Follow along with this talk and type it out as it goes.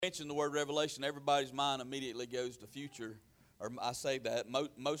Mention the word revelation, everybody's mind immediately goes to future, or I say that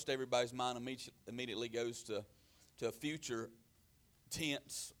most everybody's mind immediately goes to a future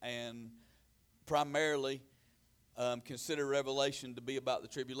tense, and primarily consider Revelation to be about the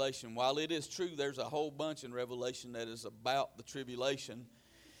tribulation. While it is true, there's a whole bunch in Revelation that is about the tribulation.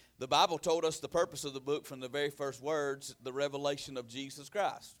 The Bible told us the purpose of the book from the very first words, the revelation of Jesus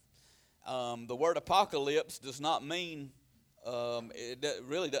Christ. The word apocalypse does not mean. It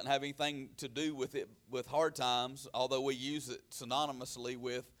really doesn't have anything to do with hard times, although we use it synonymously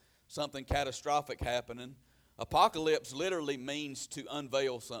with something catastrophic happening. Apocalypse literally means to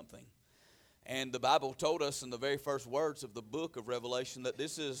unveil something. And the Bible told us in the very first words of the book of Revelation that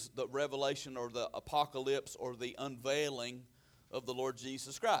this is the revelation or the apocalypse or the unveiling of the Lord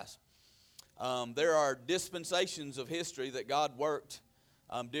Jesus Christ. There are dispensations of history that God worked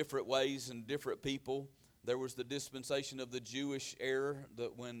different ways and different people. There was the dispensation of the Jewish era,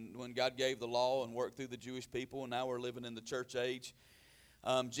 that when God gave the law and worked through the Jewish people, and now we're living in the church age.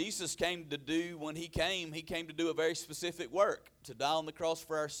 Jesus came to do, when he came to do a very specific work, to die on the cross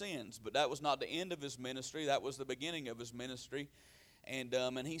for our sins. But that was not the end of his ministry. That was the beginning of his ministry. And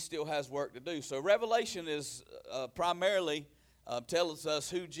he still has work to do. So Revelation is primarily tells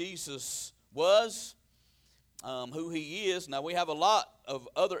us who Jesus was, who he is. Now, we have a lot of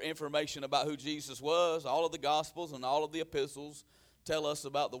other information about who Jesus was. All of the Gospels and all of the epistles tell us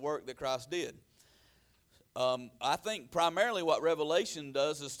about the work that Christ did. I think primarily what Revelation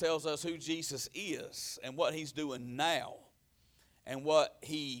does is tells us who Jesus is and what he's doing now and what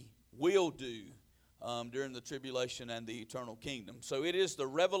he will do during the tribulation and the eternal kingdom. So it is the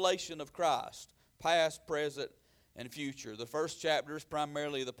revelation of Christ, past, present, and future. The first chapter is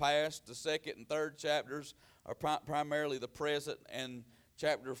primarily the past. The second and third chapters are primarily the present, and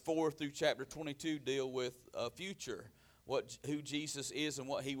chapter 4 through chapter 22 deal with future, who Jesus is and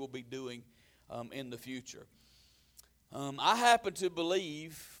what he will be doing in the future. I happen to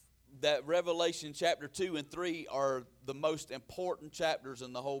believe that Revelation chapter 2 and 3 are the most important chapters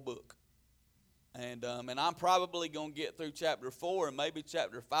in the whole book. And I'm probably going to get through chapter 4 and maybe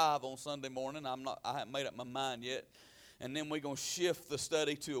chapter 5 on Sunday morning. I haven't made up my mind yet. And then we're going to shift the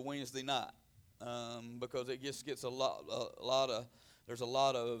study to a Wednesday night. Because it just gets there's a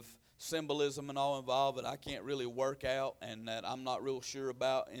lot of symbolism and all involved that I can't really work out and that I'm not real sure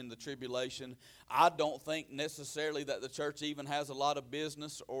about in the tribulation. I don't think necessarily that the church even has a lot of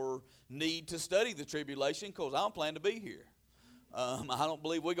business or need to study the tribulation because I don't plan to be here. I don't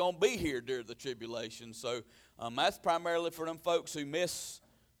believe we're going to be here during the tribulation. So that's primarily for them folks who miss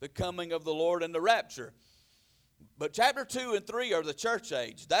the coming of the Lord and the rapture. But chapter 2 and 3 are the church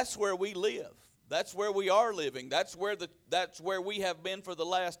age. That's where we live. That's where we are living. That's where we have been for the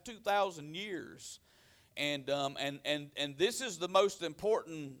last 2,000 years. And this is the most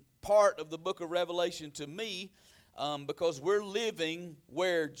important part of the book of Revelation to me because we're living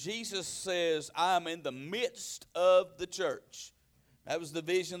where Jesus says, I am in the midst of the church. That was the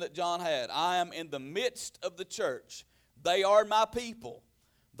vision that John had. I am in the midst of the church. They are my people.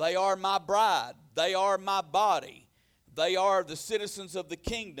 They are my bride. They are my body. They are the citizens of the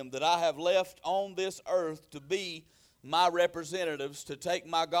kingdom that I have left on this earth to be my representatives, to take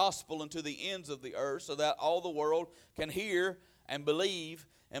my gospel into the ends of the earth so that all the world can hear and believe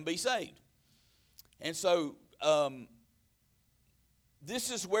and be saved. And so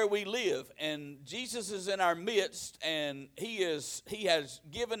this is where we live, and Jesus is in our midst, and he has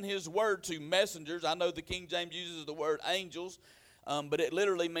given his word to messengers. I know the King James uses the word angels, but it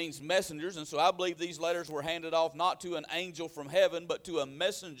literally means messengers, and so I believe these letters were handed off not to an angel from heaven, but to a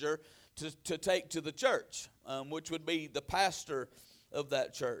messenger to take to the church, which would be the pastor of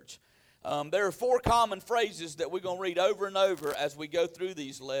that church. There are 4 common phrases that we're going to read over and over as we go through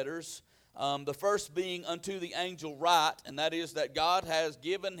these letters. The first being unto the angel write, and that is that God has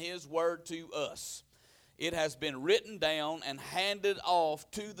given his word to us. It has been written down and handed off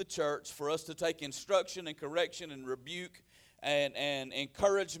to the church for us to take instruction and correction and rebuke and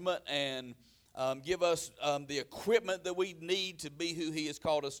encouragement and give us the equipment that we need to be who he has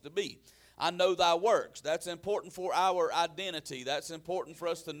called us to be. I know thy works. That's important for our identity. That's important for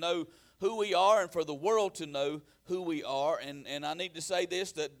us to know who we are and for the world to know who we are. And I need to say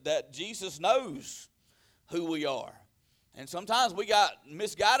this, that Jesus knows who we are. And sometimes we got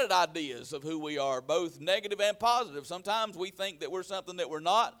misguided ideas of who we are, both negative and positive. Sometimes we think that we're something that we're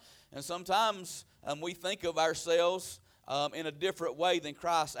not. And sometimes we think of ourselves in a different way than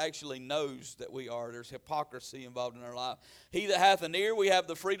Christ actually knows that we are. There's hypocrisy involved in our life. He that hath an ear, we have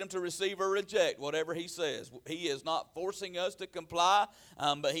the freedom to receive or reject whatever he says. He is not forcing us to comply,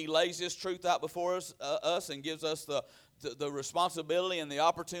 but he lays his truth out before us and gives us the responsibility and the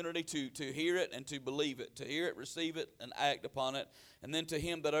opportunity to hear it and to believe it, to hear it, receive it, and act upon it. And then to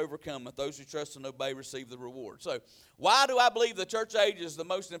him that overcometh, those who trust and obey receive the reward. So why do I believe the church age is the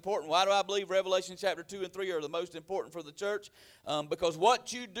most important? Why do I believe Revelation chapter 2 and 3 are the most important for the church? Because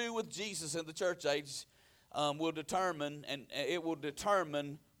what you do with Jesus in the church age will determine, and it will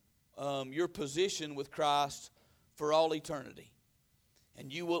determine your position with Christ for all eternity.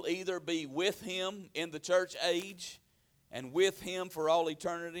 And you will either be with him in the church age and with him for all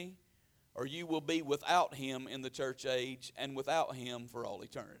eternity, or you will be without him in the church age and without him for all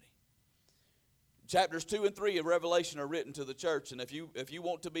eternity. Chapters 2 and 3 of Revelation are written to the church, and if you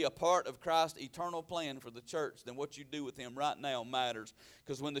want to be a part of Christ's eternal plan for the church, then what you do with him right now matters.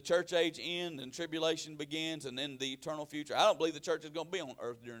 Because when the church age ends and tribulation begins and then the eternal future, I don't believe the church is going to be on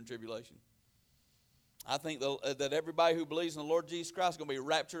earth during tribulation. I think that everybody who believes in the Lord Jesus Christ is going to be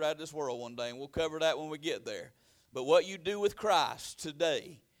raptured out of this world one day, and we'll cover that when we get there. But what you do with Christ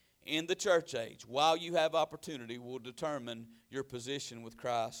today in the church age, while you have opportunity, will determine your position with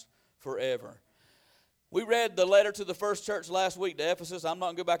Christ forever. We read the letter to the first church last week to Ephesus. I'm not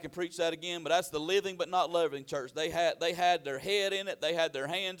going to go back and preach that again, but that's the living but not loving church. They had their head in it, they had their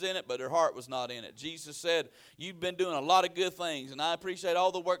hands in it, but their heart was not in it. Jesus said, you've been doing a lot of good things, and I appreciate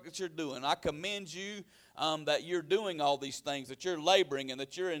all the work that you're doing. I commend you that you're doing all these things, that you're laboring and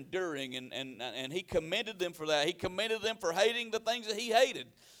that you're enduring, and he commended them for that. He commended them for hating the things that he hated,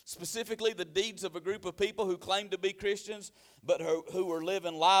 specifically the deeds of a group of people who claimed to be Christians, but who were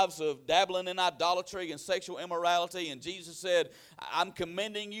living lives of dabbling in idolatry and sexual immorality. And Jesus said, I'm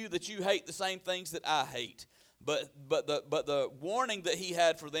commending you that you hate the same things that I hate. But the warning that he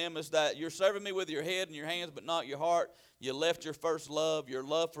had for them is that you're serving me with your head and your hands, but not your heart. You left your first love. Your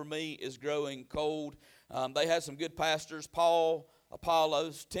love for me is growing cold. They had some good pastors, Paul,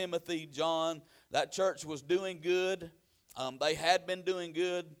 Apollos, Timothy, John. That church was doing good. They had been doing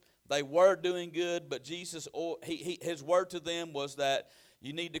good. They were doing good, but Jesus, his word to them was that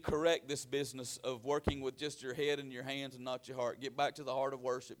you need to correct this business of working with just your head and your hands and not your heart. Get back to the heart of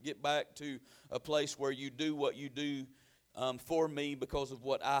worship. Get back to a place where you do what you do for me because of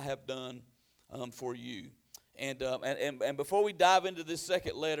what I have done for you. And before we dive into this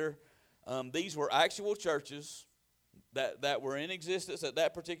second letter, these were actual churches that were in existence at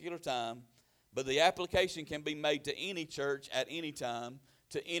that particular time, but the application can be made to any church at any time,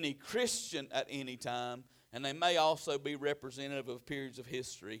 to any Christian at any time, and they may also be representative of periods of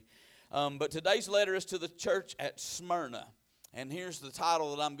history. But today's letter is to the church at Smyrna, and here's the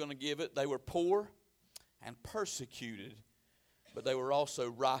title that I'm going to give it. They were poor and persecuted, but they were also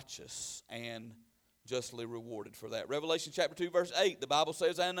righteous and justly rewarded for that. Revelation chapter 2, verse 8, the Bible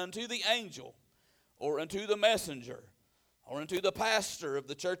says, and unto the angel, or unto the messenger, or unto the pastor of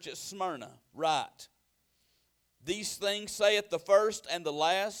the church at Smyrna, write, these things saith the first and the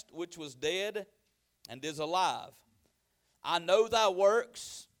last, which was dead and is alive. I know thy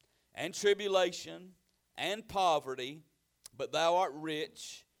works, and tribulation, and poverty, but thou art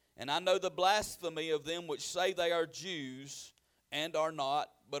rich. And I know the blasphemy of them which say they are Jews, and are not,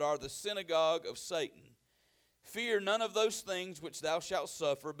 but are the synagogue of Satan. Fear none of those things which thou shalt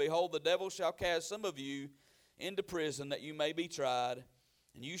suffer. Behold, the devil shall cast some of you into prison, that you may be tried,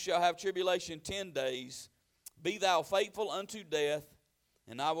 and you shall have tribulation 10 days. Be thou faithful unto death,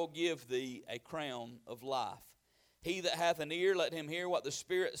 and I will give thee a crown of life. He that hath an ear, let him hear what the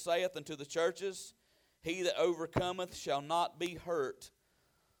Spirit saith unto the churches. He that overcometh shall not be hurt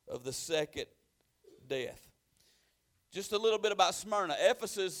of the second death. Just a little bit about Smyrna.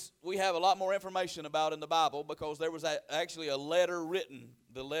 Ephesus, we have a lot more information about in the Bible because there was actually a letter written,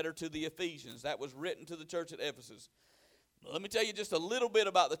 the letter to the Ephesians, that was written to the church at Ephesus. Let me tell you just a little bit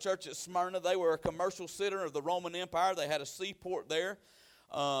about the church at Smyrna. They were a commercial center of the Roman Empire. They had a seaport there.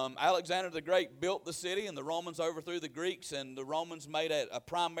 Alexander the Great built the city, and the Romans overthrew the Greeks, and the Romans made it a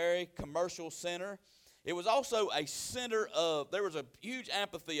primary commercial center. It was also a center there was a huge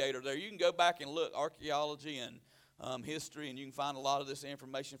amphitheater there. You can go back and look, archaeology and history, and you can find a lot of this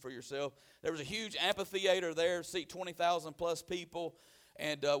information for yourself. There was a huge amphitheater there, seat 20,000 plus people.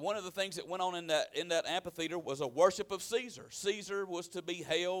 And one of the things that went on in that amphitheater was a worship of Caesar. Caesar was to be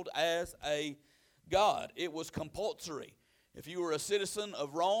hailed as a god. It was compulsory. If you were a citizen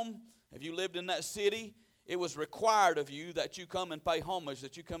of Rome, if you lived in that city, it was required of you that you come and pay homage,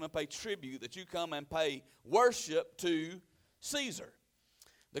 that you come and pay tribute, that you come and pay worship to Caesar.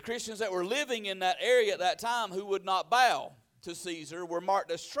 The Christians that were living in that area at that time who would not bow to Caesar were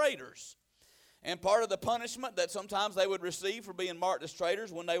marked as traitors. And part of the punishment that sometimes they would receive for being marked as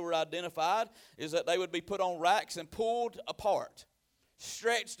traitors when they were identified is that they would be put on racks and pulled apart,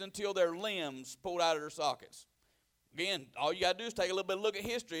 stretched until their limbs pulled out of their sockets. Again, all you got to do is take a little bit of look at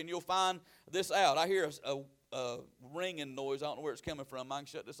history, and you'll find this out. I hear a ringing noise. I don't know where it's coming from. I can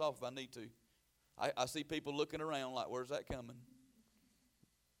shut this off if I need to. I see people looking around like, where's that coming?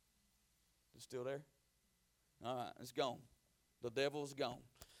 It's still there? All right, it's gone. The devil's gone.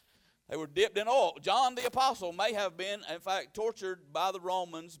 They were dipped in oil. John the Apostle may have been, in fact, tortured by the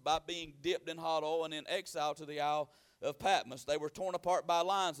Romans by being dipped in hot oil and in exile to the Isle of Patmos. They were torn apart by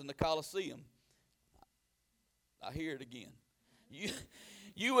lions in the Colosseum. I hear it again.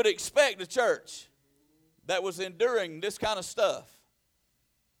 You would expect a church that was enduring this kind of stuff.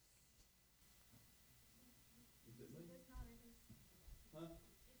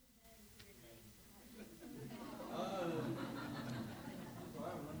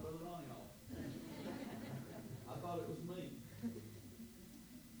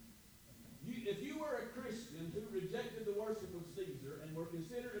 If you were a Christian who rejected the worship of Caesar and were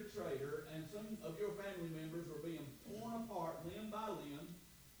considered a traitor, and some of your family members were being torn apart limb by limb,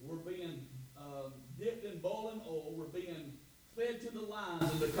 were being dipped in boiling oil, were being fed to the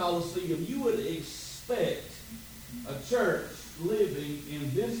lions in the Colosseum, you would expect a church living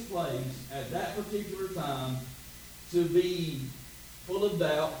in this place at that particular time to be full of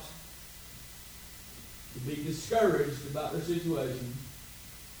doubt, to be discouraged about their situation,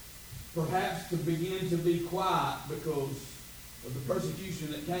 perhaps to begin to be quiet because of the persecution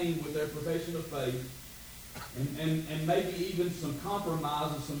that came with their profession of faith, and maybe even some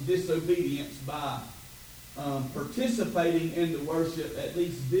compromise and some disobedience by participating in the worship, at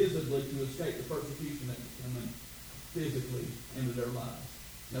least visibly, to escape the persecution that was coming physically into their lives.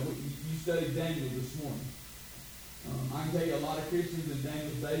 Now, you studied Daniel this morning. I can tell you a lot of Christians in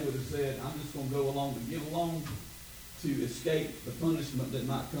Daniel's day would have said, I'm just going to go along to get along to escape the punishment that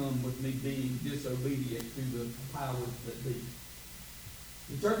might come with me being disobedient to the powers that be.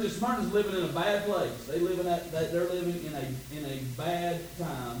 The church of Smyrna is living in a bad place. They're living in a bad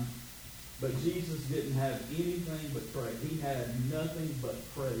time, but Jesus didn't have anything but praise. He had nothing but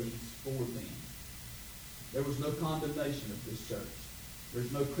praise for them. There was no condemnation of this church.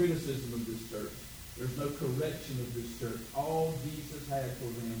 There's no criticism of this church. There's no correction of this church. All Jesus had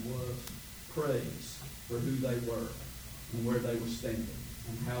for them was praise for who they were and where they were standing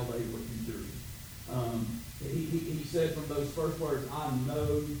and how they were enduring. He said from those first words, I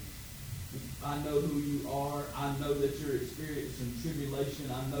know who you are. I know that you're experiencing tribulation.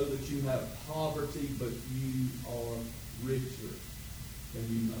 I know that you have poverty, but you are richer than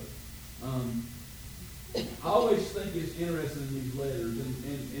you know. I always think it's interesting in these letters,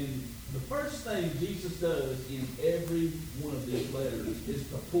 and the first thing Jesus does in every one of these letters is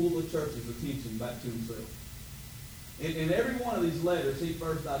to pull the church's attention back to himself. In every one of these letters, he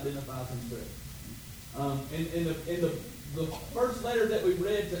first identifies himself. In the first letter that we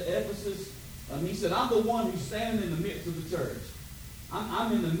read to Ephesus, he said, I'm the one who's standing in the midst of the church.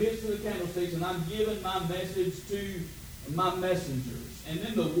 I'm in the midst of the candlesticks, and I'm giving my message to my messengers. And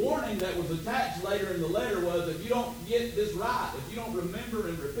then the warning that was attached later in the letter was, if you don't get this right, if you don't remember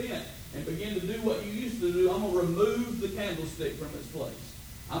and repent and begin to do what you used to do, I'm going to remove the candlestick from its place.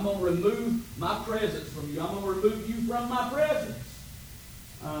 I'm going to remove my presence from you. I'm going to remove you from my presence.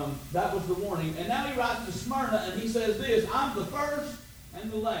 That was the warning. And now he writes to Smyrna and he says this, I'm the first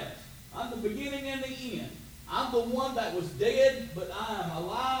and the last. I'm the beginning and the end. I'm the one that was dead, but I am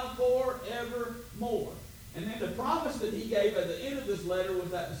alive forevermore. And then the promise that he gave at the end of this letter was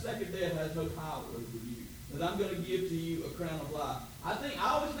that the second death has no power over you. That I'm going to give to you a crown of life. I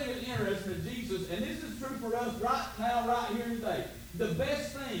always think it's interesting that Jesus, and this is true for us right now, right here today. The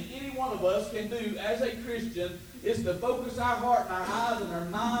best thing any one of us can do as a Christian is to focus our heart and our eyes and our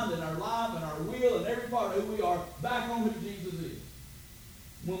mind and our life and our will and every part of who we are back on who Jesus is.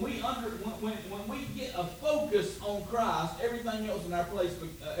 When we get a focus on Christ, everything else in our place,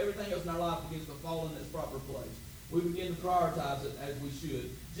 everything else in our life begins to fall in its proper place. We begin to prioritize it as we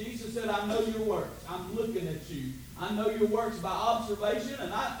should. Jesus said, I know your works. I'm looking at you. I know your works by observation.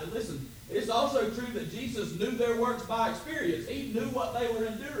 And listen, it's also true that Jesus knew their works by experience. He knew what they were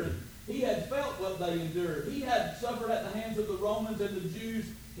enduring. He had felt what they endured. He had suffered at the hands of the Romans and the Jews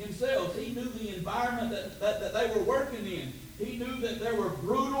himself. He knew the environment that they were working in. He knew that there were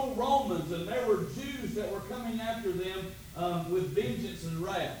brutal Romans and there were Jews that were coming after them with vengeance and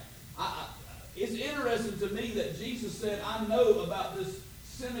wrath. It's interesting to me that Jesus said, I know about this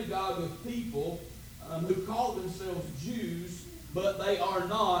synagogue of people who call themselves Jews, but they are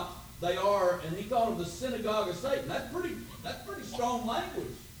not. They are, and he called them the synagogue of Satan. That's pretty strong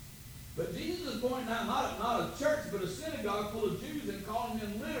language. But Jesus is pointing out not a church, but a synagogue full of Jews, and calling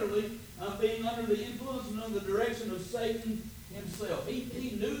them literally being under the influence and under the direction of Satan himself.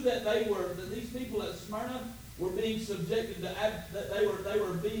 He knew that these people at Smyrna were being subjected to, that they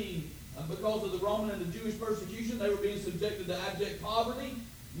were being, because of the Roman and the Jewish persecution, they were being subjected to abject poverty.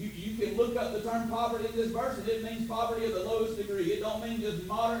 You can look up the term poverty in this verse, and it means poverty of the lowest degree. It don't mean just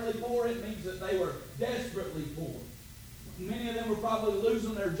moderately poor. It means that they were desperately poor. Many of them were probably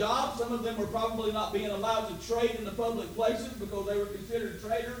losing their jobs. Some of them were probably not being allowed to trade in the public places because they were considered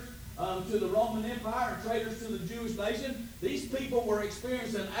traitors to the Roman Empire and traitors to the Jewish nation. These people were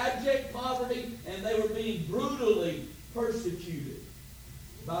experiencing abject poverty, and they were being brutally persecuted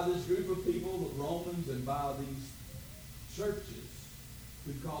by this group of people, the Romans, and by these churches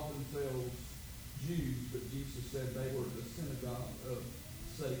who called themselves Jews, but Jesus said they were the synagogue of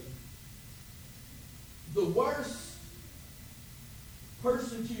Satan. The worst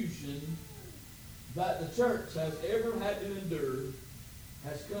persecution that the church has ever had to endure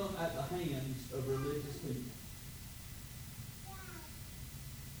has come at the hands of religious people.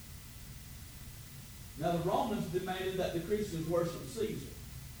 Now, the Romans demanded that the Christians worship Caesar.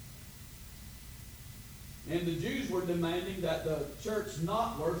 And the Jews were demanding that the church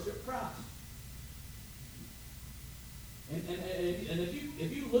not worship Christ. And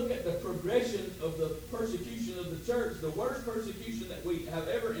if you look at the progression of the persecution of the church, the worst persecution that we have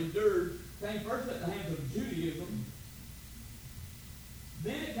ever endured came first at the hands of Judaism.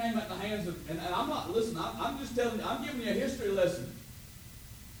 Then it came at the hands of, and I'm not, listen, I'm just telling you, I'm giving you a history lesson.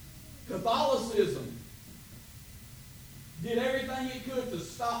 Catholicism did everything it could to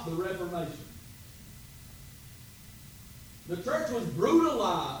stop the Reformation. The church was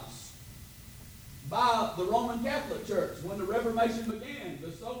brutalized by the Roman Catholic Church when the Reformation began.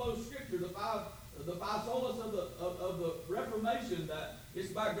 The sola scriptura, the five solas of the Reformation, that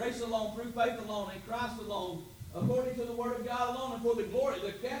it's by grace alone, through faith alone, in Christ alone, according to the Word of God alone, and for the glory.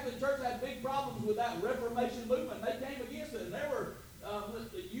 The Catholic Church had big problems with that Reformation movement. They came against it, and there were,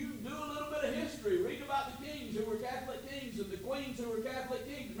 you do a little bit of history. Read about the kings who were Catholic kings and the queens who were Catholic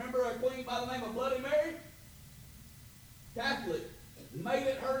kings. Remember a queen by the name of Bloody Mary? Catholic. Made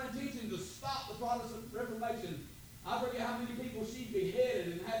it her intention to stop the Protestant Reformation. I forget how many people she beheaded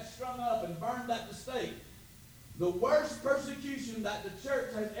and had strung up and burned at the stake. The worst persecution that the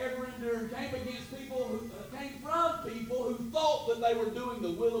church has ever endured came against people who came from people who thought that they were doing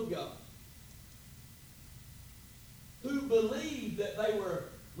the will of God, who believed that they were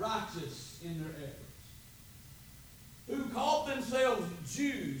righteous in their efforts, who called themselves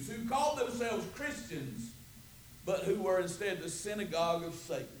Jews, who called themselves Christians, but who were instead the synagogue of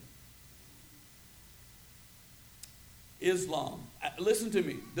Satan. Islam. Listen to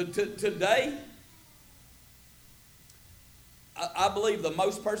me. Today, I believe the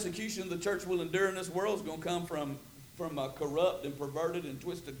most persecution the church will endure in this world is going to come from a corrupt and perverted and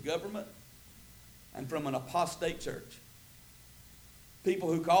twisted government and from an apostate church.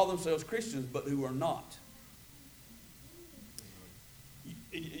 People who call themselves Christians but who are not.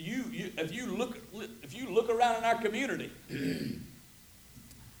 If you look around in our community,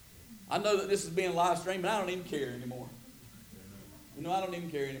 I know that this is being live streamed, but I don't even care anymore. I don't even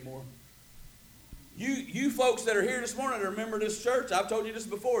care anymore. You folks that are here this morning that remember this church, I've told you this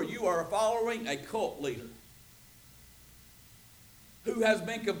before, you are following a cult leader who has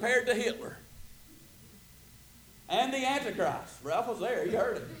been compared to Hitler and the Antichrist. Ralph was there, he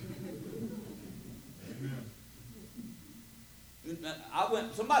heard it.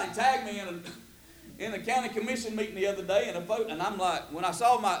 Somebody tagged me in a county commission meeting the other day, and I'm like, when I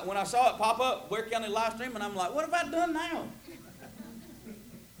saw it pop up, Ware County live stream, and I'm like, what have I done now?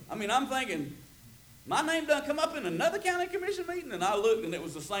 I mean, I'm thinking, my name done come up in another county commission meeting, and I looked, and it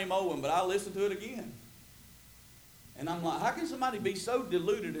was the same old one, but I listened to it again. And I'm like, how can somebody be so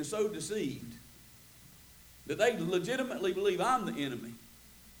deluded and so deceived that they legitimately believe I'm the enemy?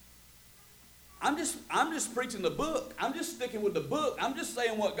 I'm just preaching the book. I'm just sticking with the book. I'm just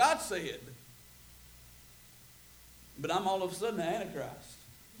saying what God said. But I'm all of a sudden an Antichrist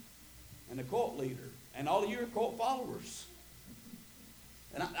and a cult leader, and all of you are cult followers.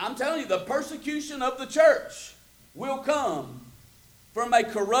 And I'm telling you, the persecution of the church will come from a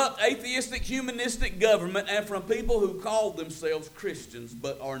corrupt, atheistic, humanistic government and from people who call themselves Christians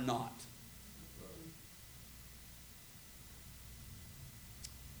but are not.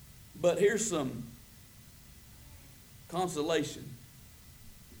 But here's some consolation.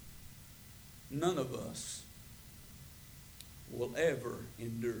 None of us will ever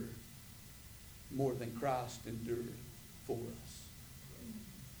endure more than Christ endured for us.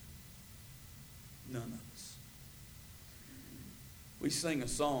 None of us. We sing a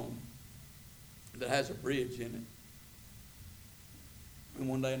song that has a bridge in it. And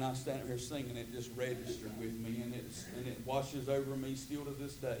one day, and I stand here singing, it just registered with me, and it washes over me still to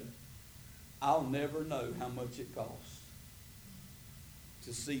this day. I'll never know how much it costs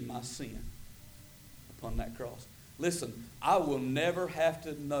to see my sin upon that cross. Listen, I will never have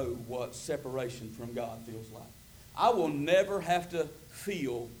to know what separation from God feels like. I will never have to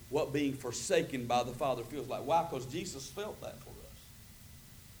feel what being forsaken by the Father feels like. Why? Because Jesus felt that for us.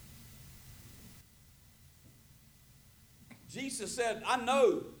 Jesus said, I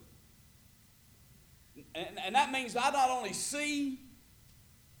know. And that means I not only see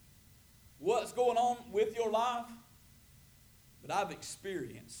what's going on with your life, but I've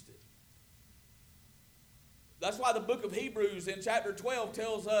experienced it. That's why the book of Hebrews in chapter 12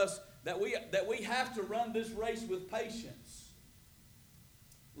 tells us that we have to run this race with patience,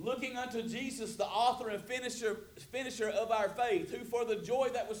 looking unto Jesus, the author and finisher of our faith, who for the joy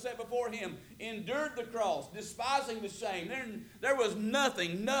that was set before him endured the cross, despising the shame. There was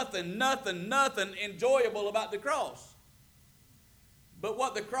nothing enjoyable about the cross. But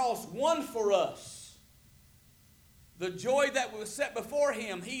what the cross won for us, the joy that was set before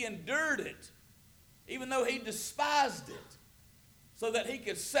him, he endured it, even though he despised it, so that he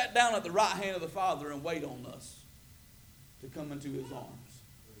could sit down at the right hand of the Father and wait on us to come into his arms.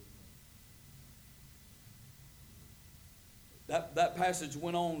 That passage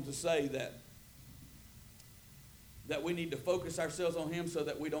went on to say that we need to focus ourselves on him so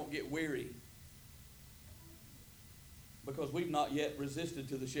that we don't get weary, because we've not yet resisted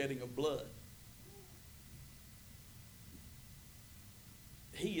to the shedding of blood.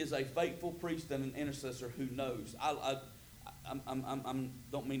 He is a faithful priest and an intercessor who knows. I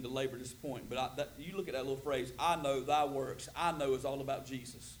don't mean to labor this point, but you look at that little phrase, I know thy works. I know is all about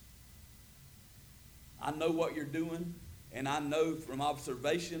Jesus. I know what you're doing, and I know from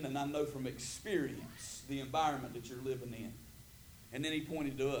observation, and I know from experience the environment that you're living in. And then he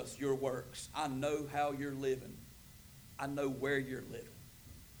pointed to us, your works. I know how you're living. I know where you're living.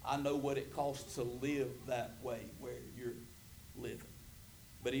 I know what it costs to live that way where you're living.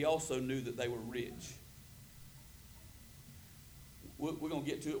 But he also knew that they were rich. We're going to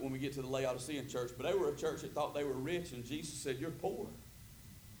get to it when we get to the Laodicean church. But they were a church that thought they were rich, and Jesus said, you're poor.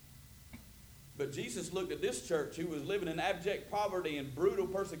 But Jesus looked at this church who was living in abject poverty and brutal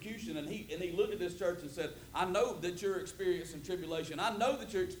persecution, and he looked at this church and said, I know that you're experiencing tribulation. I know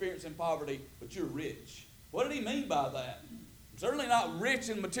that you're experiencing poverty, but you're rich. What did he mean by that? Certainly not rich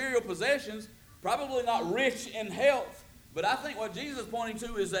in material possessions, probably not rich in health, but I think what Jesus is pointing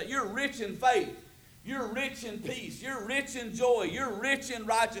to is that you're rich in faith. You're rich in peace. You're rich in joy. You're rich in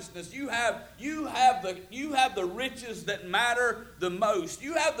righteousness. You have the riches that matter the most.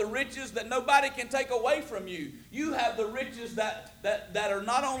 You have the riches that nobody can take away from you. You have the riches that are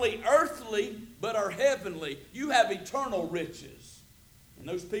not only earthly but are heavenly. You have eternal riches. And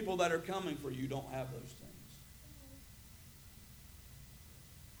those people that are coming for you don't have those things.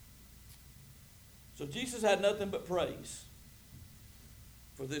 So Jesus had nothing but praise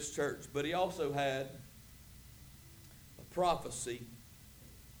for this church, but he also had a prophecy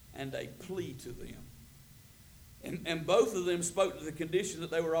and a plea to them. And both of them spoke to the condition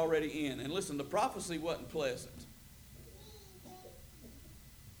that they were already in. And listen, the prophecy wasn't pleasant.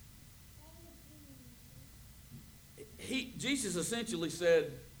 Jesus essentially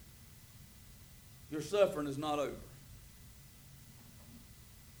said, your suffering is not over.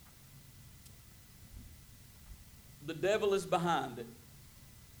 The devil is behind it.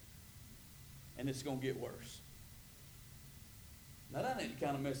 And it's going to get worse. Now, that ain't the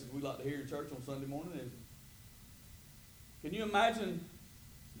kind of message we like to hear in church on Sunday morning, is it? Can you imagine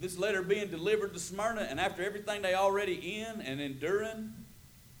this letter being delivered to Smyrna, and after everything they already in and enduring,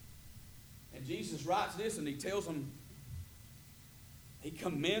 and Jesus writes this, and he tells them, he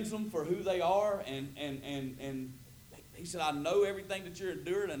commends them for who they are, and he said, I know everything that you're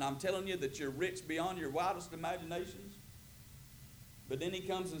enduring, and I'm telling you that you're rich beyond your wildest imaginations. But then he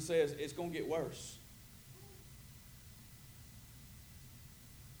comes and says, it's going to get worse.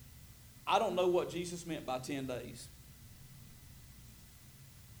 I don't know what Jesus meant by 10 days.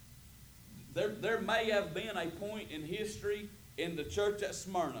 There may have been a point in history in the church at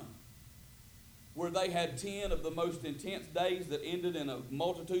Smyrna where they had 10 of the most intense days that ended in a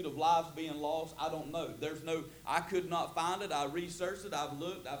multitude of lives being lost. I don't know. I could not find it. I researched it. I've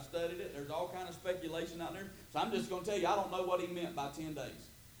looked. I've studied it. There's all kind of speculation out there. So I'm just going to tell you, I don't know what he meant by 10 days.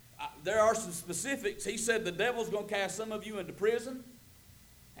 There are some specifics. He said the devil's going to cast some of you into prison,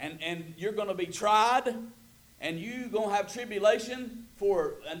 and you're going to be tried, and you're going to have tribulation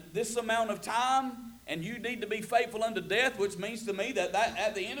for this amount of time, and you need to be faithful unto death, which means to me that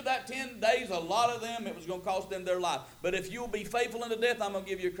at the end of that 10 days, a lot of them, it was going to cost them their life. But if you'll be faithful unto death, I'm going to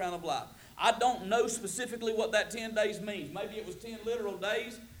give you a crown of life. I don't know specifically what that 10 days means. Maybe it was 10 literal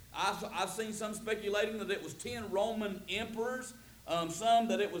days. I've seen some speculating that it was 10 Roman emperors, some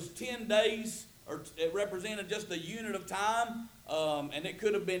that it was 10 days, or it represented just a unit of time, and it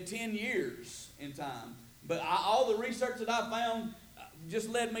could have been 10 years in time. But all the research that I found just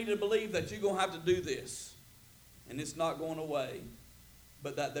led me to believe that you're going to have to do this, and it's not going away,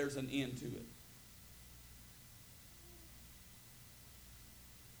 but that there's an end to it.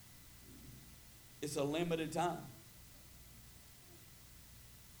 It's a limited time.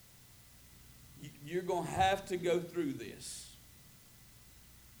 You're going to have to go through this.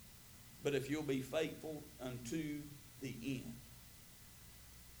 But if you'll be faithful unto the end.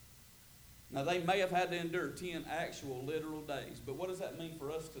 Now, they may have had to endure 10 actual literal days. But what does that mean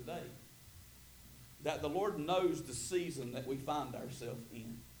for us today? That the Lord knows the season that we find ourselves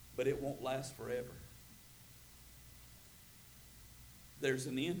in. But it won't last forever. There's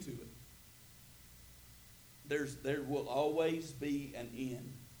an end to it. There will always be an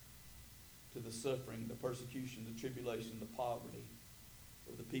end to the suffering, the persecution, the tribulation, the poverty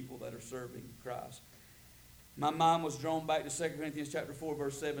of the people that are serving Christ. My mind was drawn back to 2 Corinthians chapter 4,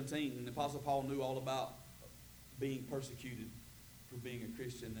 verse 17. And the Apostle Paul knew all about being persecuted for being a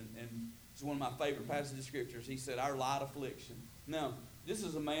Christian. And it's one of my favorite passages of Scriptures. He said, our light affliction. Now, this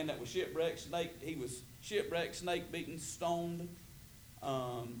is a man that was shipwrecked, he was shipwrecked, snake beaten, stoned.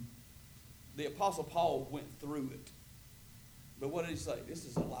 The Apostle Paul went through it. But what did he say? This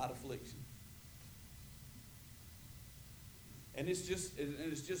is a light affliction. And it's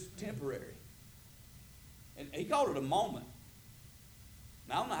just temporary. And he called it a moment.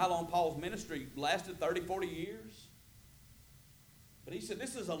 Now, I don't know how long Paul's ministry lasted, 30, 40 years. But he said,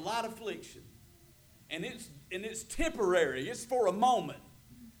 this is a light affliction. And it's temporary. It's for a moment.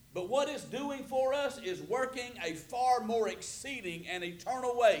 But what it's doing for us is working a far more exceeding and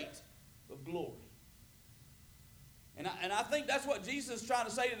eternal weight of glory. And I think that's what Jesus is trying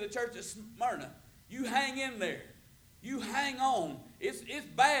to say to the church at Smyrna. You hang in there. You hang on. It's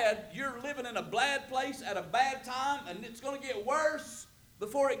bad. You're living in a bad place at a bad time, and it's going to get worse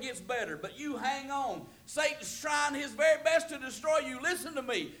before it gets better. But you hang on. Satan's trying his very best to destroy you. Listen to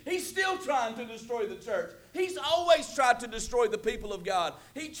me. He's still trying to destroy the church. He's always tried to destroy the people of God.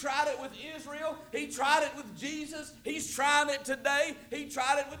 He tried it with Israel. He tried it with Jesus. He's trying it today. He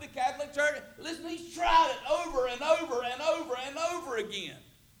tried it with the Catholic Church. Listen, he's tried it over and over and over and over again.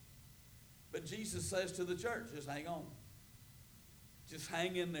 But Jesus says to the church, just hang on. Just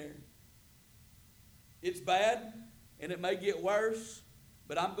hang in there. It's bad, and it may get worse,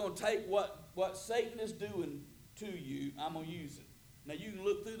 but I'm going to take what Satan is doing to you, I'm going to use it. Now, you can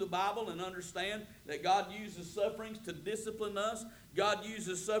look through the Bible and understand that God uses sufferings to discipline us. God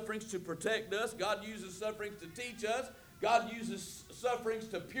uses sufferings to protect us. God uses sufferings to teach us. God uses sufferings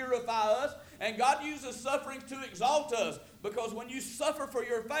to purify us. And God uses sufferings to exalt us. Because when you suffer for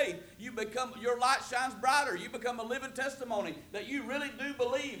your faith, your light shines brighter. You become a living testimony that you really do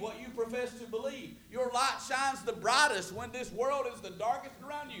believe what you profess to believe. Your light shines the brightest when this world is the darkest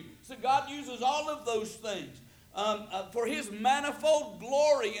around you. So God uses all of those things for His manifold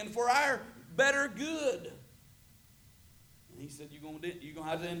glory and for our better good. And He said, you're going to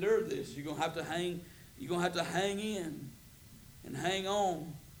have to endure this. You're going to have to hang in and hang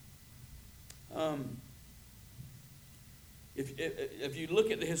on. If you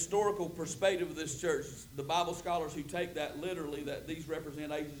look at the historical perspective of this church, the Bible scholars who take that literally, that these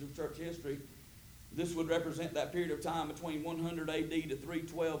represent ages of church history, this would represent that period of time between 100 AD to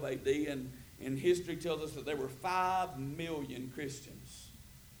 312 AD, and history tells us that there were 5 million Christians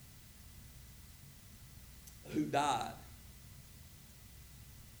who died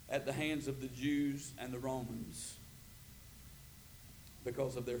at the hands of the Jews and the Romans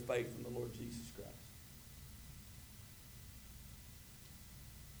because of their faith in the Lord Jesus Christ.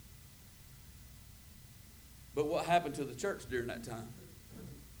 But what happened to the church during that time?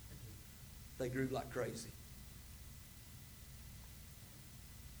 They grew like crazy.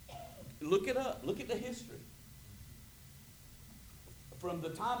 Look it up. Look at the history. From the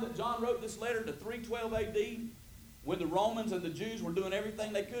time that John wrote this letter to 312 AD, when the Romans and the Jews were doing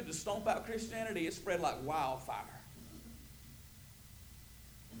everything they could to stomp out Christianity, it spread like wildfire.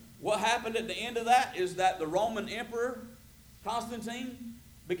 What happened at the end of that is that the Roman Emperor, Constantine,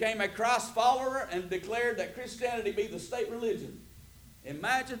 became a Christ follower and declared that Christianity be the state religion.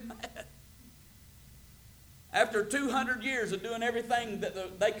 Imagine that. After 200 years of doing everything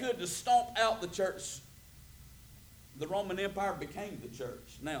that they could to stomp out the church, the Roman Empire became the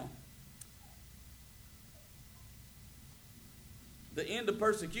church. Now, the end of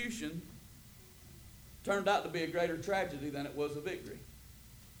persecution turned out to be a greater tragedy than it was a victory.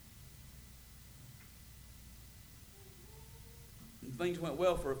 And things went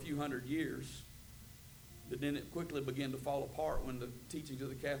well for a few hundred years, but then it quickly began to fall apart when the teachings of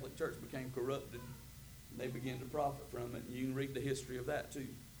the Catholic Church became corrupted. They began to profit from it, and you can read the history of that too.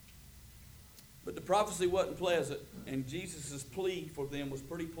 But the prophecy wasn't pleasant, and Jesus' plea for them was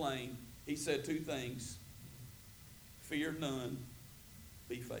pretty plain. He said two things: fear none,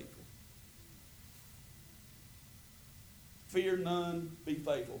 be faithful. Fear none, be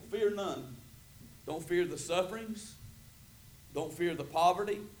faithful. Fear none. Don't fear the sufferings. Don't fear the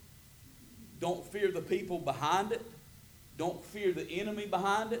poverty. Don't fear the people behind it. Don't fear the enemy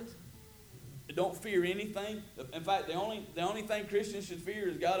behind it. Don't fear anything. In fact, the only thing Christians should fear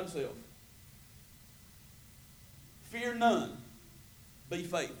is God himself. Fear none. Be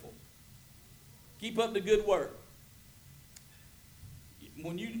faithful. Keep up the good work.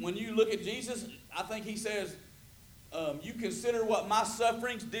 When you look at Jesus, I think he says, you consider what my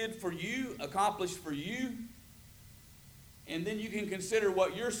sufferings did for you, accomplished for you, and then you can consider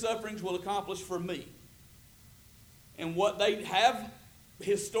what your sufferings will accomplish for me. And what they have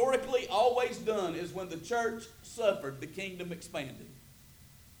historically always done is when the church suffered, the kingdom expanded.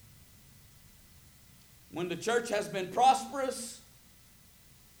 When the church has been prosperous,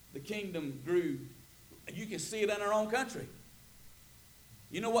 the kingdom grew. You can see it in our own country.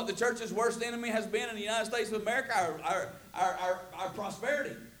 You know what the church's worst enemy has been in the United States of America? Our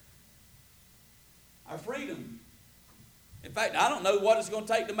prosperity, our freedom. In fact, I don't know what it's going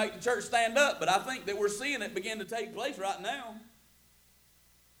to take to make the church stand up, but I think that we're seeing it begin to take place right now.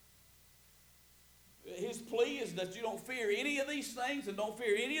 His plea is that you don't fear any of these things and don't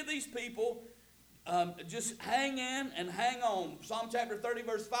fear any of these people. Just hang in and hang on. Psalm chapter 30,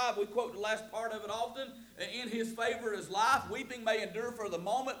 verse 5, we quote the last part of it often. In his favor is life. Weeping may endure for the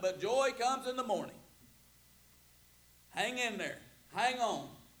moment, but joy comes in the morning. Hang in there. Hang on.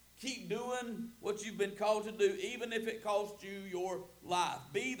 Keep doing what you've been called to do, even if it costs you your life.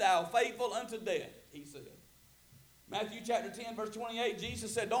 Be thou faithful unto death, he said. Matthew chapter 10, verse 28,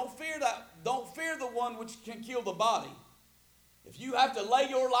 Jesus said, don't fear the one which can kill the body. If you have to lay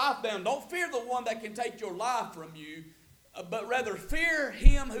your life down, don't fear the one that can take your life from you, but rather fear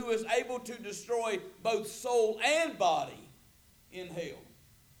him who is able to destroy both soul and body in hell.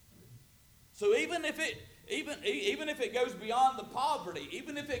 So even if it goes beyond the poverty,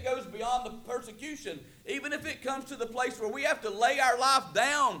 even if it goes beyond the persecution, even if it comes to the place where we have to lay our life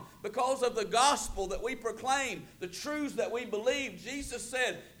down because of the gospel that we proclaim, the truths that we believe, Jesus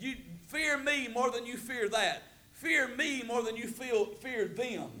said, you fear me more than you fear that. Fear me more than you fear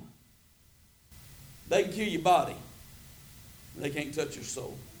them. They can kill your body. They can't touch your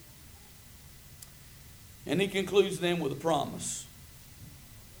soul. And he concludes them with a promise.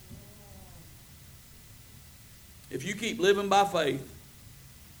 If you keep living by faith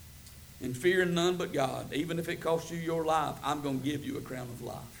and fearing none but God, even if it costs you your life, I'm going to give you a crown of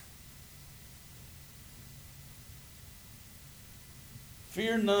life.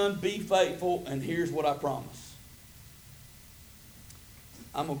 Fear none, be faithful, and here's what I promise.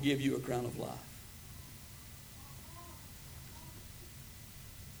 I'm going to give you a crown of life.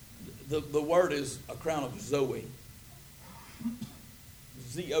 The word is a crown of Zoe.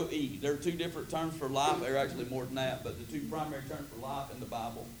 Z-O-E. There are two different terms for life. There are actually more than that, but the two primary terms for life in the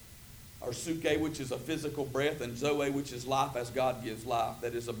Bible are suke, which is a physical breath, and zoe, which is life as God gives life,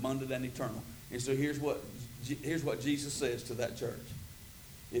 that is abundant and eternal. And so here's what Jesus says to that church.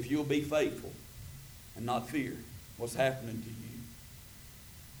 If you'll be faithful and not fear what's happening to you,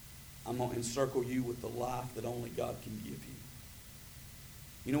 I'm going to encircle you with the life that only God can give you.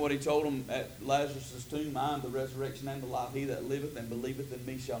 You know what he told them at Lazarus' tomb? I am the resurrection and the life. He that liveth and believeth in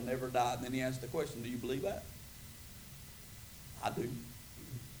me shall never die. And then he asked the question, do you believe that? I do.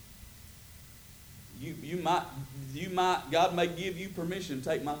 You might, God may give you permission to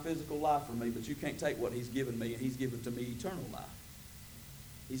take my physical life from me, but you can't take what he's given me, and he's given to me eternal life.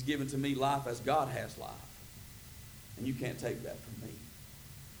 He's given to me life as God has life. And you can't take that from me.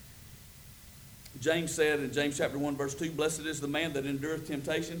 James said in James chapter 1, verse 2, blessed is the man that endureth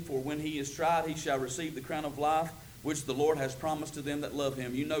temptation, for when he is tried, he shall receive the crown of life, which the Lord has promised to them that love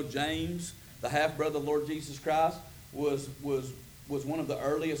him. You know, James, the half-brother of the Lord Jesus Christ, was one of the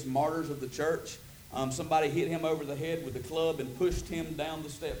earliest martyrs of the church. Somebody hit him over the head with a club and pushed him down the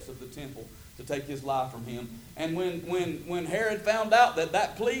steps of the temple to take his life from him. And when Herod found out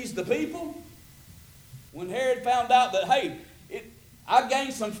that pleased the people, when Herod found out that, hey, I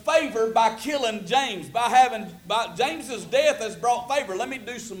gained some favor by killing James, by James's death has brought favor. Let me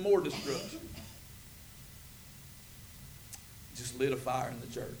do some more destruction. Just lit a fire in the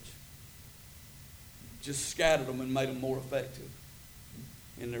church. Just scattered them and made them more effective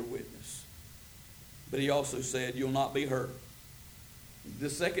in their witness. But he also said, you'll not be hurt The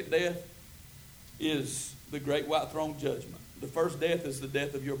second death is the great white throne judgment. The first death is the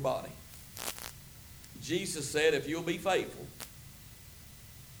death of your body. Jesus said, if you'll be faithful,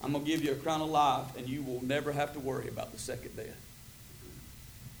 I'm going to give you a crown of life, and you will never have to worry about the second death.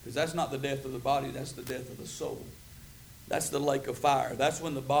 Because that's not the death of the body, that's the death of the soul. That's the lake of fire. That's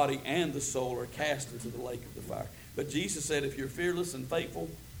when the body and the soul are cast into the lake of the fire. But Jesus said, if you're fearless and faithful,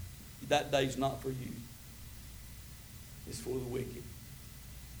 that day's not for you. It's for the wicked.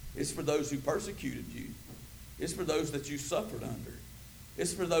 It's for those who persecuted you. It's for those that you suffered under.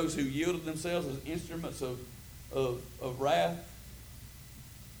 It's for those who yielded themselves as instruments of wrath.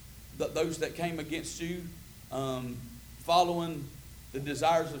 Those that came against you, following the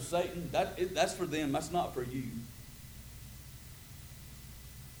desires of Satan. That's for them. That's not for you.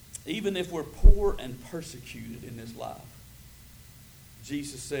 Even if we're poor and persecuted in this life,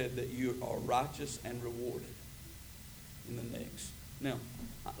 Jesus said that you are righteous and rewarded in the next. Now,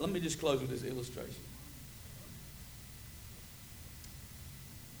 let me just close with this illustration.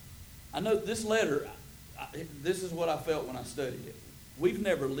 I know this letter, this is what I felt when I studied it. We've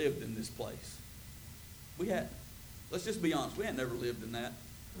never lived in this place. We hadn't. Let's just be honest. We hadn't never lived in that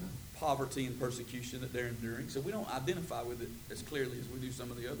poverty and persecution that they're enduring. So we don't identify with it as clearly as we do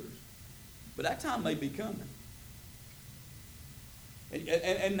some of the others. But that time may be coming.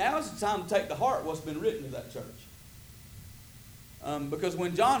 And now is the time to take to heart what's been written to that church. Because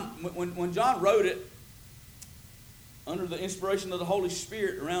when John wrote it under the inspiration of the Holy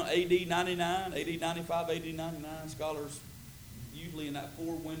Spirit around AD 99, AD 95, AD 99, scholars usually in that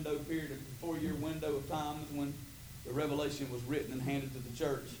 4-year window of time is when the revelation was written and handed to the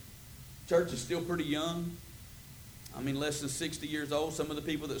church. The church is still pretty young. I mean, less than 60 years old. Some of the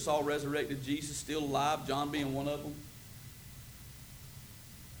people that saw resurrected Jesus still alive, John being one of them.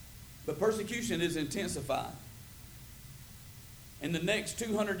 But persecution is intensifying. In the next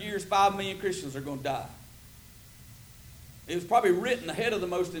 200 years, 5 million Christians are going to die. It was probably written ahead of the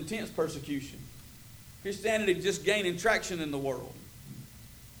most intense persecution. Christianity just gaining traction in the world.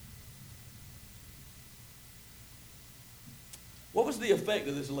 What was the effect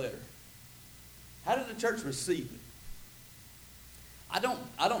of this letter? How did the church receive it? I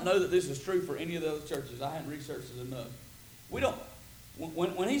don't know that this is true for any of the other churches. I hadn't researched it enough. We don't.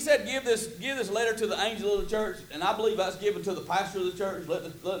 When he said give this letter to the angel of the church, and I believe that's given to the pastor of the church, let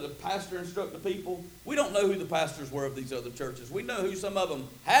the pastor instruct the people. We don't know who the pastors were of these other churches. We know who some of them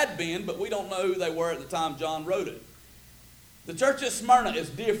had been, but we don't know who they were at the time John wrote it. The church at Smyrna is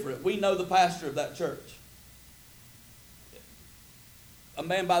different. We know the pastor of that church. A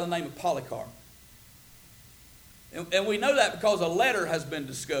man by the name of Polycarp. And we know that because a letter has been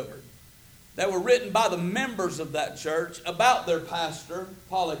discovered that were written by the members of that church about their pastor,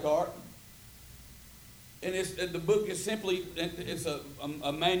 Polycarp. And the book is simply, it's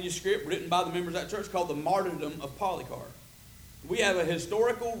a manuscript written by the members of that church called The Martyrdom of Polycarp. We have a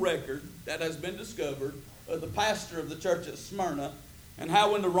historical record that has been discovered of the pastor of the church at Smyrna, and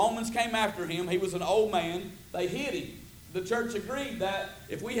how when the Romans came after him, he was an old man, they hid him. The church agreed that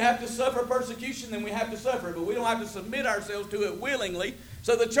if we have to suffer persecution, then we have to suffer, but we don't have to submit ourselves to it willingly.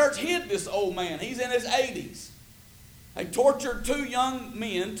 So the church hid this old man. He's in his 80s. They tortured 2 young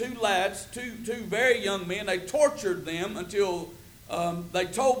men, 2 lads, two very young men. They tortured them until they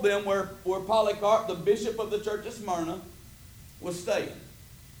told them where Polycarp, the bishop of the church of Smyrna, was staying.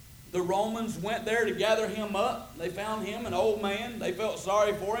 The Romans went there to gather him up. They found him, an old man. They felt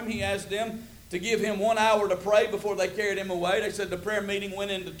sorry for him. He asked them to give him 1 hour to pray before they carried him away. They said the prayer meeting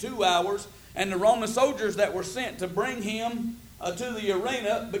went into 2 hours, and the Roman soldiers that were sent to bring him to the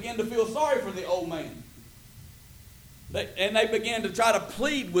arena began to feel sorry for the old man. They began to try to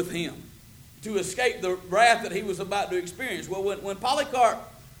plead with him to escape the wrath that he was about to experience. Well, when Polycarp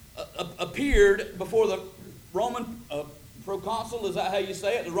appeared before the Roman proconsul, is that how you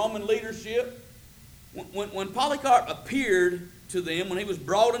say it? The Roman leadership. When Polycarp appeared to them, when he was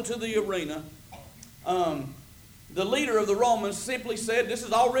brought into the arena, the leader of the Romans simply said, this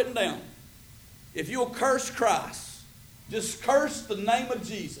is all written down. If you'll curse Christ, just curse the name of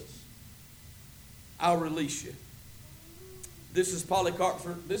Jesus, I'll release you. This is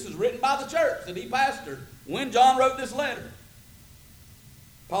Polycarp. This is written by the church that he pastored when John wrote this letter.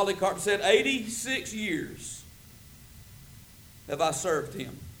 Polycarp said, 86 years have I served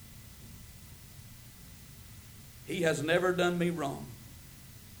him. He has never done me wrong.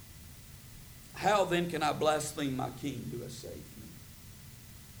 How then can I blaspheme my king who has saved me?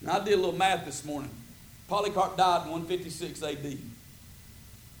 Now, I did a little math this morning. Polycarp died in 156 AD.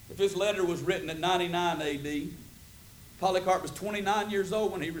 If this letter was written at 99 AD, Polycarp was 29 years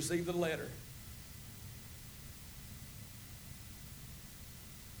old when he received the letter.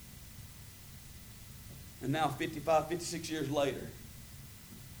 And now 55, 56 years later,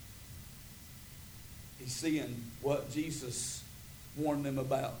 he's seeing what Jesus warned them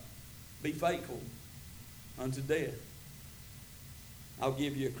about. Be faithful unto death. I'll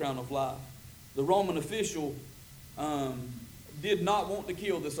give you a crown of life. The Roman official did not want to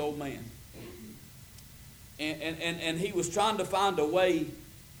kill this old man. And he was trying to find a way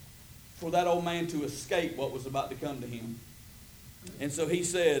for that old man to escape what was about to come to him. And so he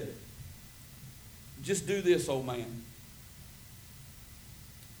said, just do this, old man.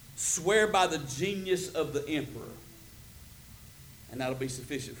 Swear by the genius of the emperor, and that'll be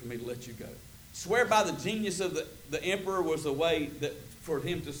sufficient for me to let you go. Swear by the genius of the emperor was a way that for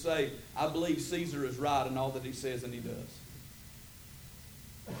him to say, I believe Caesar is right in all that he says and he does.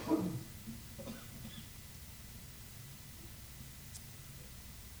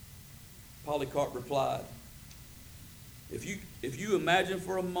 Polycarp replied, if you imagine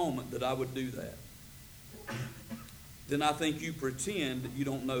for a moment that I would do that, then I think you pretend that you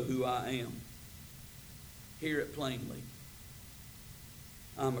don't know who I am. Hear it plainly.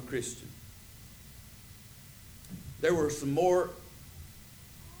 I'm a Christian. There were some more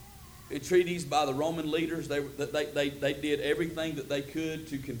entreaties by the Roman leaders. They did everything that they could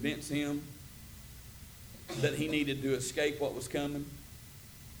to convince him that he needed to escape what was coming.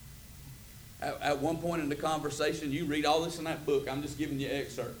 At one point in the conversation, you read all this in that book, I'm just giving you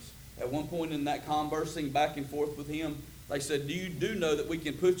excerpts. At one point in that conversing back and forth with him, they said, you do know that we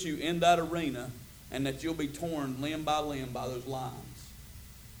can put you in that arena and that you'll be torn limb by limb by those lions.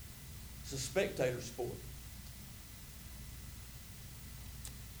 It's a spectator sport.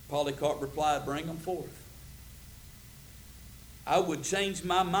 Polycarp replied, bring them forth. I would change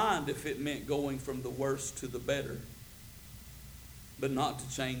my mind if it meant going from the worst to the better, but not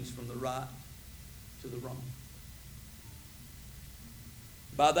to change from the right to the wrong.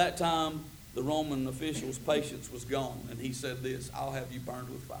 By that time, the Roman official's patience was gone, and he said this, I'll have you burned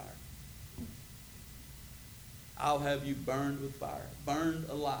with fire. I'll have you burned with fire, burned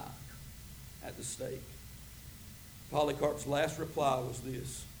alive at the stake. Polycarp's last reply was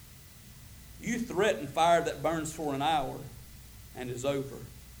this, you threaten fire that burns for an hour and is over,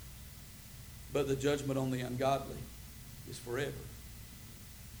 but the judgment on the ungodly is forever.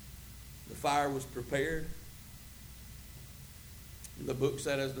 The fire was prepared. The book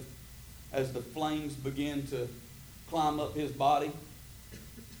said as the flames began to climb up his body,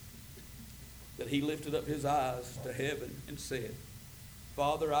 that he lifted up his eyes to heaven and said,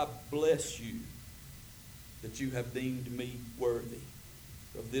 Father, I bless you that you have deemed me worthy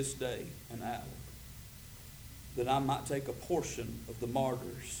of this day and hour, that I might take a portion of the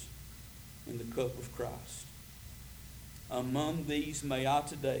martyrs in the cup of Christ. Among these may I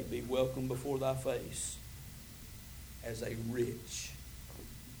today be welcomed before thy face as a rich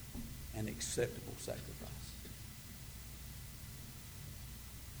and acceptable sacrifice.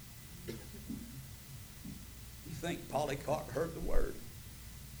 You think Polycarp heard the word?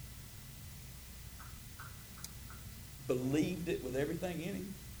 Believed it with everything in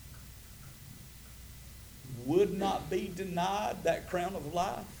him? Would not be denied that crown of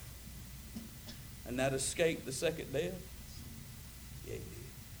life and that escape the second death? Yeah, he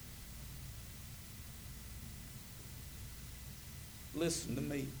did. Listen to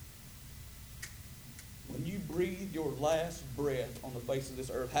me. When you breathe your last breath on the face of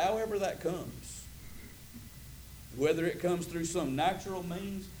this earth, however that comes, whether it comes through some natural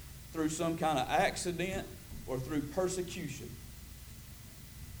means, through some kind of accident, or through persecution,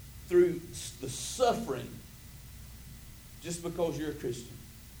 through the suffering, just because you're a Christian,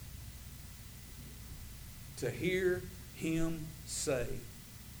 to hear him say,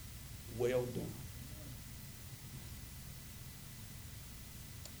 well done,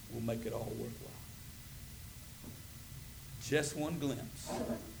 will make it all worthwhile. Just one glimpse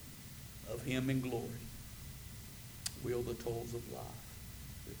of him in glory will the toils of life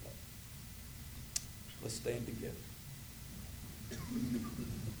repay. Let's stand together.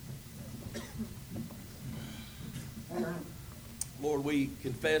 Lord, we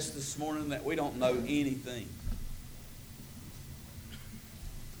confess this morning that we don't know anything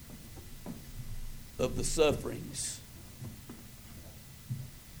of the sufferings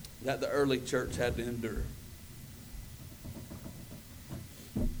that the early church had to endure.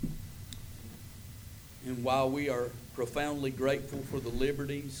 And while we are profoundly grateful for the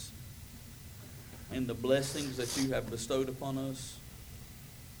liberties and the blessings that you have bestowed upon us,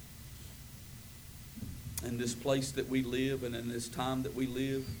 in this place that we live and in this time that we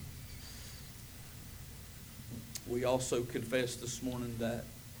live, we also confess this morning that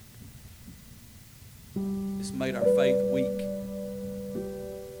it's made our faith weak.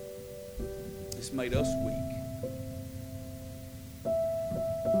 It's made us weak.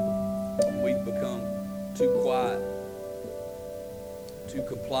 We've become too quiet, too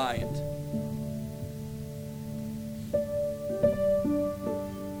compliant.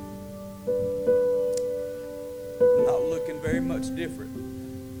 Not looking very much different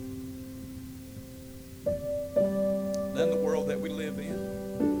than the world that we live in.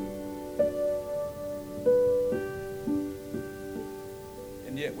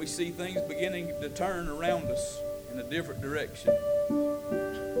 And yet we see things beginning to turn around us in a different direction.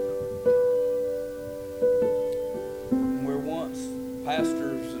 Where once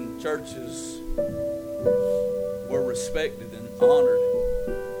pastors and churches were respected and honored,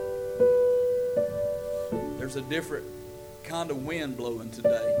 there's a different kind of wind blowing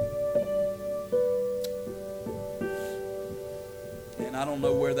today. And I don't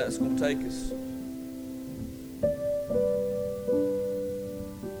know where that's going to take us.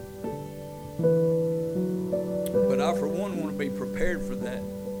 But I, for one, want to be prepared for that.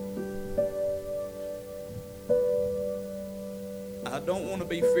 I don't want to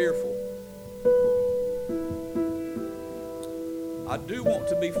be fearful. I do want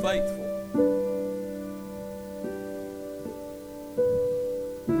to be faithful.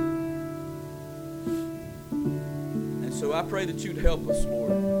 And so I pray that you'd help us,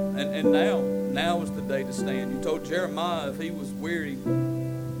 Lord. And now is the day to stand. You told Jeremiah if he was weary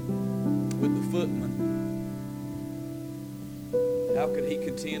with the footmen, how could he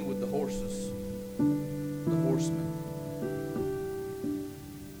contend with the horses, the horsemen?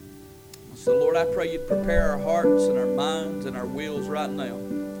 So, Lord, I pray you'd prepare our hearts and our minds and our wills right now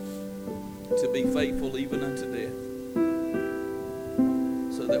to be faithful even unto death,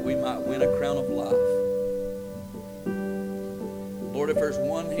 so that we might win a crown of life. Lord, if there's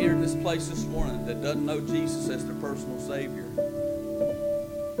one here in this place this morning that doesn't know Jesus as their personal Savior,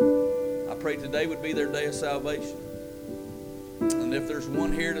 I pray today would be their day of salvation. And if there's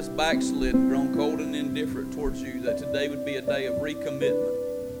one here that's backslidden, grown cold and indifferent towards you, that today would be a day of recommitment.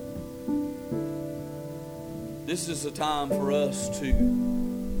 This is a time for us to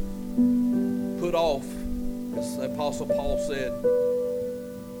put off, as the Apostle Paul said,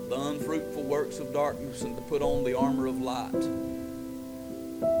 the unfruitful works of darkness and to put on the armor of light.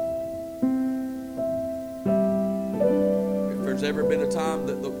 If there's ever been a time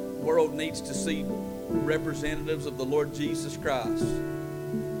that the world needs to see representatives of the Lord Jesus Christ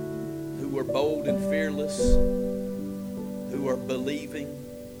who are bold and fearless, who are believing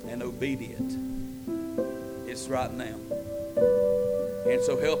and obedient, it's right now. And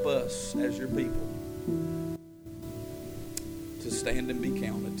so help us as your people to stand and be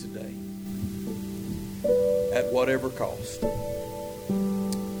counted today at whatever cost,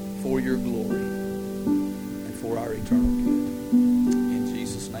 for your glory and for our eternal good. In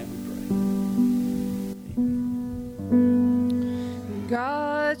Jesus' name we pray. Amen.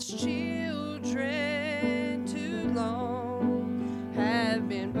 God's children too long have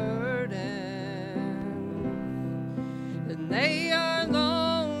been burdened, and they are